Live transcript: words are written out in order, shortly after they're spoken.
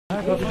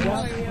Jag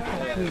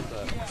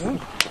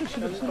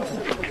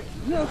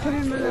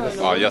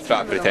tror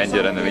jag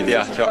pretender en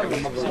idé.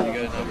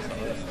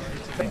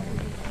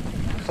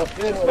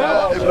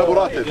 ابن ابو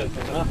راتب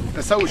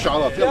نسوي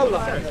شعارات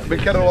يلا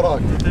بنكرر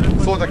وراك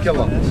صوتك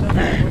يلا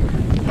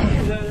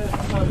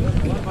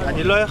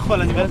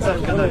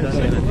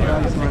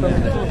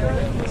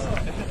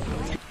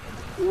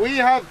We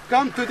have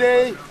come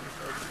today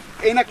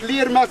in a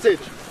clear message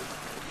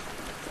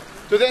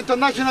to the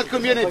international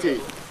community.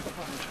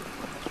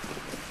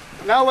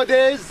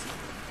 Nowadays,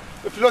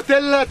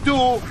 Flotilla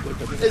 2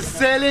 is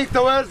sailing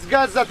towards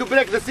Gaza to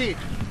break the siege.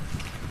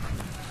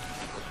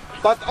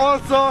 But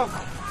also,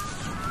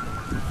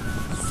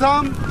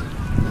 some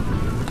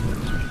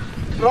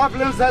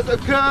problems has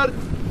occurred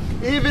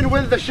even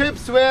when the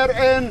ships were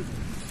in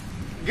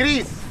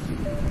Greece.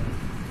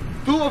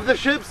 2 of the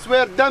ships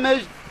were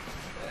damaged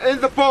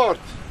in the port.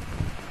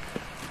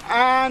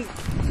 And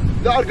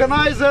the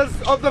organizers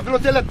of the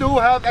Flotilla 2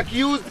 have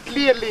accused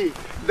clearly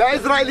the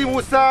Israeli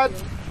Mossad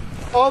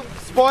of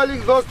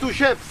spoiling those 2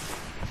 ships.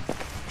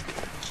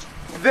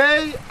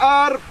 They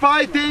are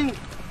fighting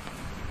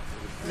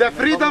the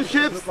freedom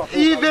ships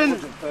even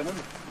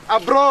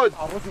abroad,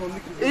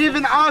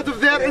 even out of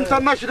their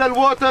international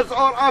waters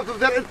or out of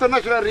their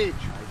international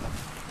reach.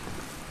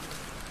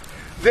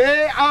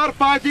 They are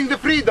fighting the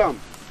freedom.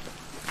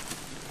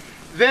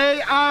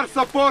 They are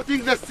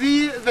supporting the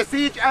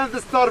siege and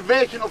the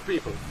starvation of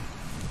people.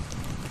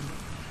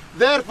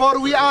 Therefore,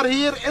 we are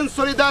here in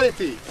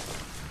solidarity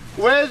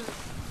with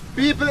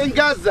people in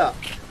Gaza,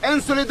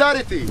 in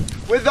solidarity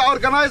with the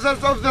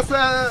organizers of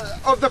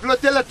the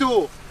Flotilla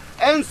 2,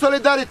 in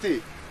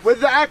solidarity with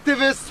the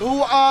activists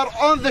who are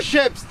on the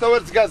ships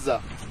towards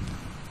Gaza.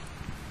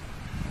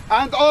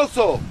 And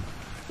also,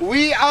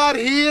 we are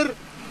here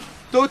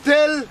to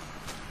tell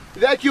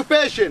the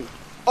occupation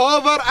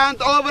over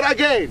and over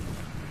again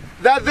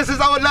that this is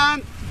our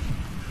land,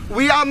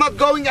 we are not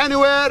going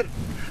anywhere,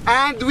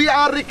 and we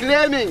are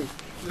reclaiming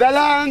the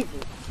land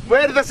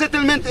where the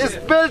settlement is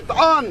built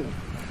on,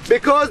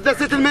 because the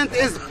settlement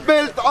is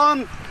built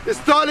on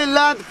stolen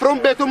land from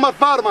Beit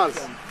farmers.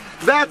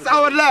 That's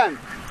our land.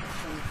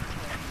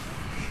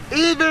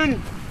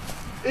 Even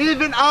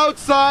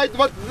outside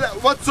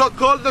what's so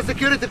called the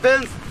security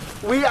fence,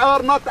 we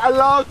are not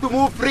allowed to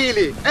move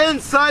freely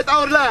inside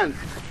our land.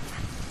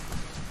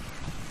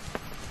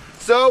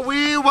 So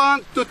we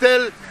want to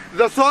tell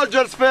the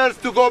soldiers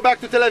first to go back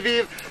to Tel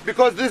Aviv,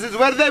 because this is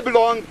where they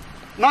belong,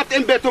 not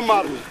in Beit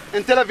Ommar,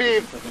 in Tel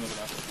Aviv,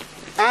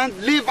 and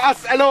leave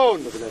us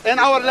alone in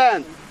our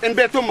land, in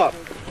Beit Ommar,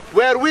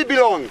 where we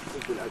belong.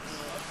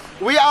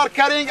 We are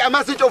carrying a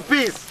message of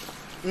peace,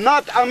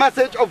 not a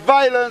message of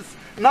violence,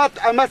 not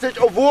a message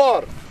of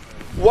war.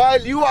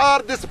 While you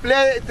are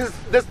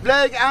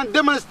displaying and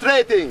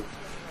demonstrating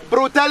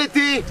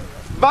brutality,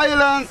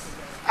 violence,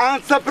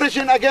 and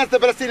suppression against the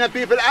Palestinian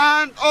people,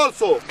 and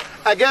also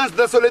against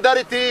the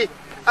solidarity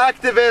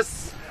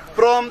activists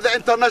from the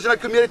international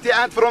community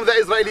and from the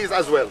Israelis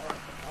as well.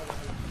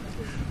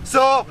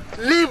 So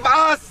leave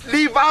us,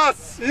 leave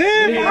us,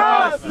 leave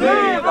us,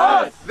 leave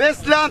us.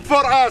 This land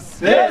for us.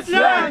 This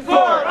land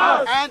for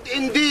us. And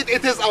indeed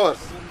it is ours.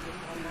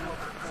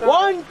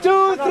 1,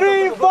 2,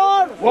 3,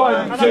 4.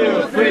 1,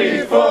 2,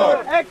 3, 4.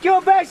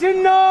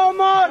 Occupation no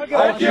more.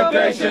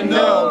 Occupation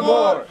no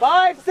more.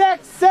 5,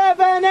 6,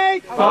 7,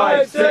 8.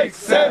 5, 6,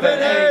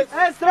 7, 8.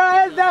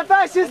 Israel the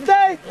fascist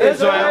state.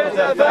 Israel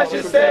the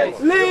fascist state.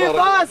 Leave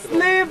us,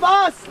 leave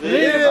us.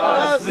 Leave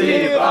us,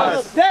 leave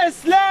us.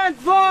 This land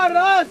for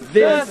us.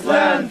 This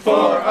land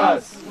for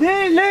us.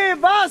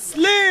 Leave us,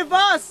 leave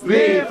us.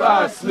 Leave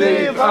us,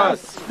 leave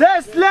us.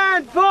 This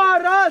land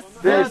for us.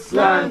 This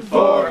land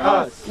for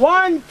us.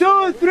 1,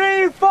 2,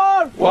 3,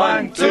 4.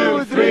 1,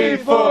 2, 3,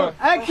 4.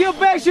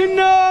 Occupation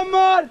no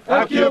more.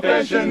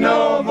 Occupation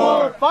no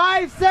more.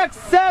 5, 6,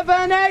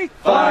 7, 8.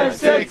 5,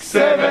 6,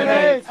 7,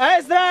 8.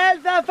 Israel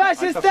the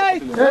fascist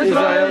state.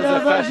 Israel the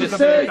fascist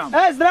state.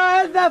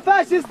 Israel the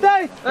fascist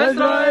state.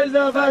 Israel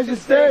the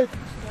fascist state.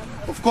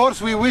 Of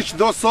course, we wish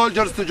those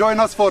soldiers to join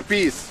us for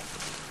peace,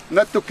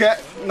 not to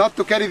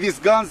carry these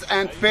guns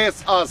and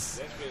face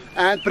us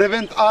and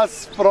prevent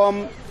us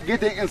from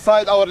getting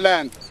inside our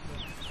land.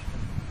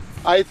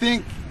 I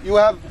think you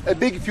have a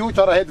big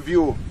future ahead of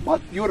you,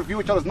 but your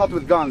future is not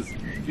with guns.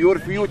 Your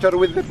future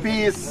with the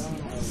peace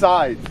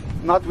side,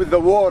 not with the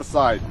war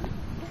side.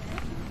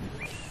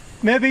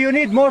 Maybe you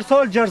need more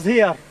soldiers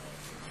here.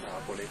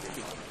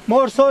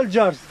 More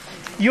soldiers.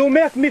 You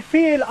make me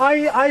feel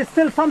I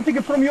steal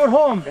something from your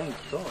home.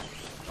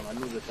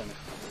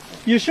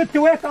 You should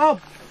wake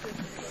up.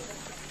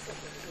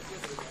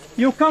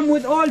 You come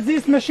with all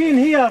this machine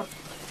here.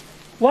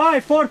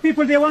 Why? 4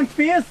 people, they want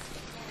peace?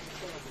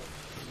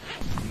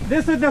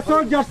 This is the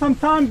soldiers.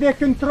 Sometimes they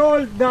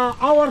control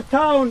our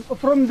town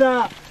from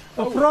the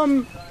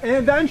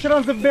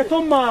entrance of Beit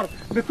Ommar,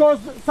 because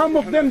some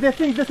of them, they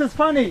think this is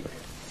funny.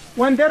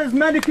 When there is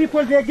many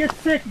people, they get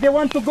sick, they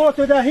want to go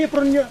to the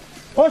Hebron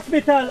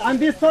hospital, and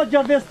these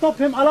soldiers, they stop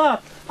him a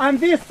lot. And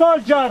these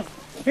soldiers,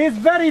 he's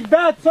very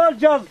bad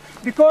soldier,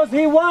 because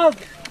he was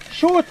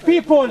shoot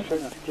people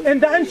in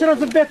the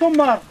entrance of Beit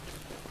Ommar.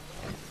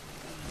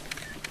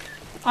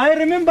 I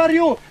remember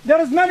you.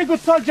 There is many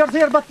good soldiers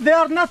here, but they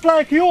are not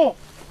like you.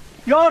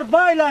 You are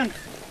violent.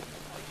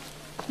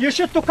 You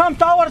should to come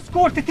to our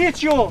school to teach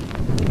you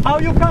how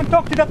you can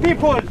talk to the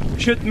people.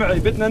 شد معي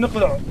بدنا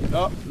نقلع.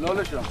 لا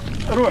ليش لا؟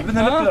 روح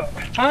بدنا نقلع.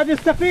 هذه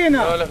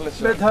السفينة.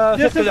 بدها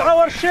This is تقلع.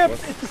 our ship.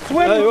 It's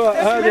swim. ايوه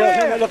هذه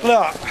عشان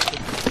الاقلاع.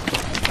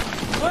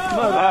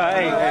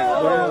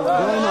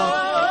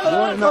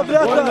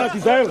 طبلاتك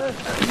زين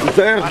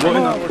زين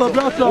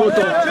طبلاتك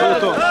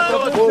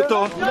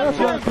فوتو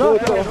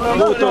فوتو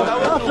فوتو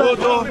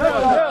فوتو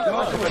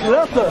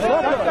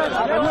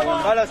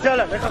خلاص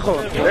يلا ليك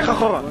اخورا ليك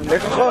اخورا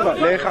ليك اخورا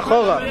ليك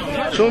اخورا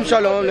شום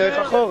שלום ليك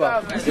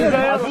اخورا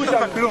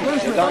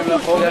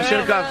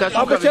תיישר קו תעשו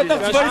קו בשטח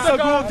צבאי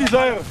סגור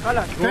תיזהר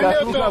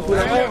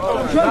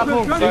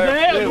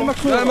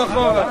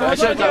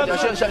תיישר קו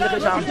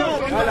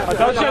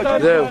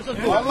זהו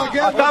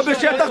אתה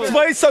בשטח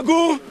צבאי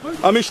סגור,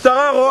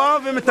 המשטרה רואה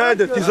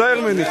ומתעדת,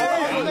 תיזהר ממני,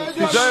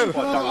 תיזהר.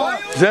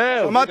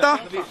 זהו. שמעת?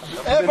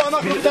 איפה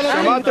אנחנו בתל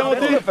שמעת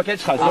אותי?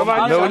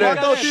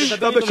 שמעת אותי?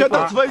 אתה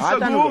בשטח צבאי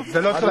סגור,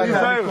 תיזהר.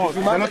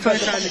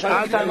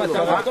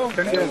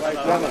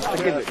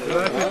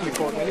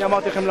 אני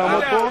אמרתי לכם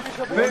לעמוד פה.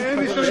 ואין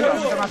לי שום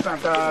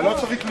אתה לא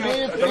צריך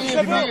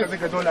סימן כזה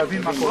גדול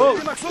להבין מה קורה.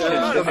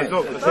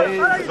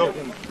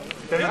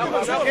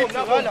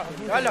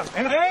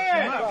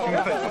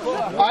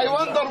 I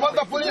wonder what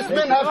the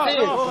policemen have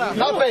seen.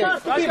 Nothing.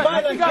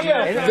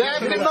 They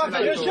have seen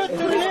nothing.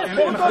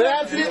 They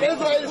have seen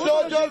Israeli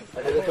soldiers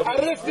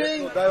arresting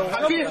a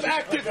peace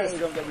activist.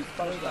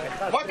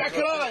 What a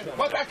crime!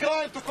 What a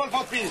crime to call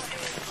for peace.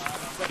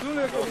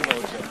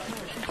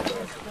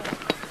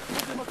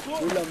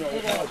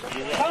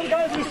 Come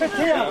guys, we sit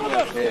here.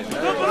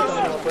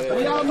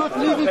 We are not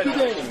leaving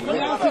today. We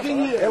are sitting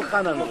here.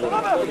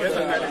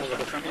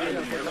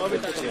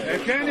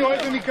 כן,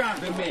 יורד מכאן.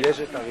 יש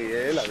את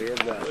אריאל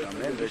זה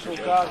השמן ויש את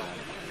זה.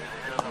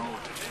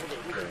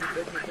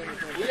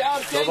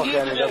 טוב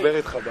אחי, אני אדבר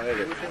איתך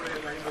בערב.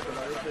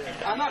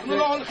 אנחנו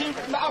לא הולכים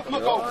לאף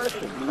מקום.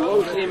 לא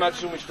הולכים עד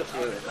שהוא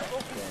משתחרר.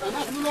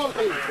 אנחנו לא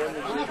הולכים.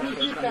 אנחנו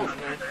יושבים כאן.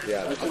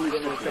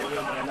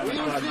 We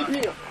will sleep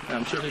here.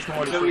 נמשיך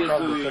לשמור על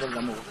איסורך בסדר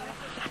גמור.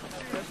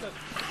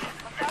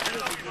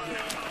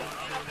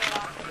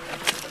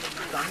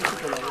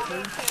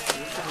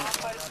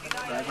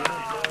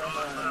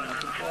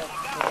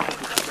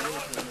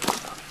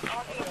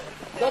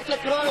 That's a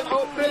crime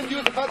our friend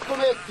Yusuf has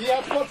committed. He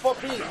has called for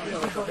peace.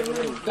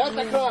 That's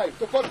a crime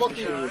to call for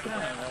peace.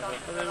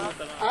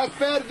 As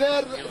per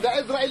the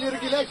Israeli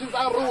regulations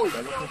and rules.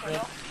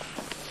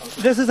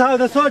 This is how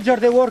the soldier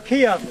they work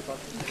here.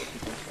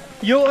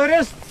 You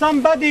arrest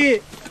somebody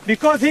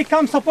because he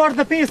comes support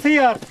the peace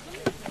here.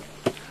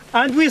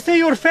 And we see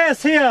your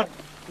face here.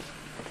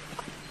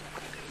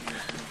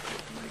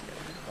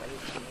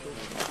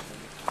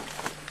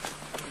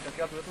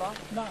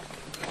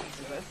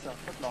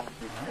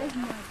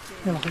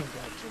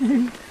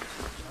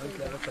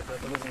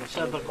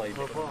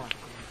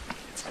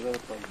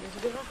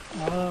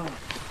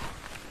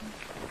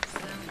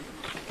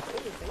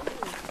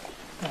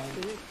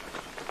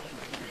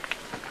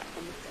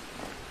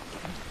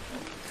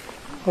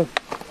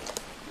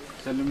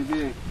 سلم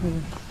يديك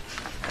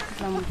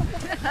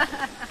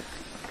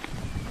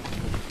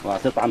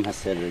وهتطعم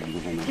هالسر اللي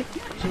هنا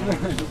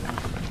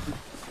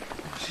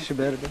شيش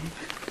باردة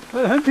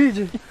هم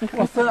تيجي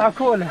وصل على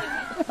كوله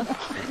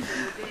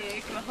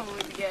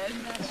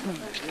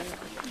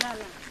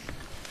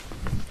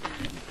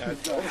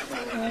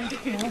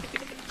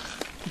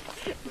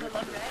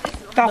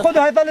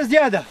تاخذها يضل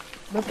زيادة.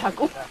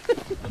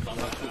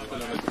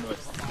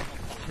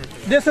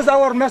 This is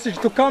our message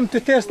to come to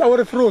taste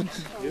our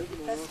fruits.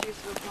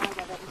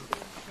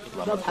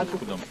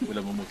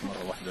 ولا بموت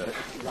مرة واحدة.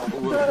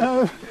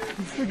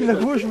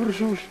 لك وش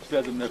برشوش.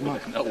 لازم ناكل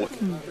من أول.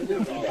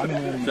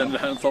 لازم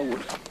نحن نصور.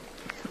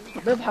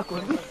 بيضحكوا.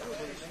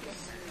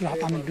 راح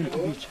تعمل بنت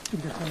بيتش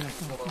تقدر تخليها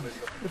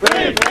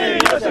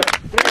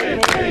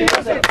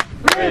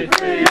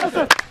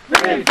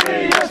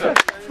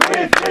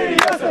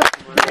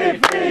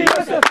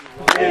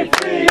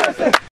Free Yusuf!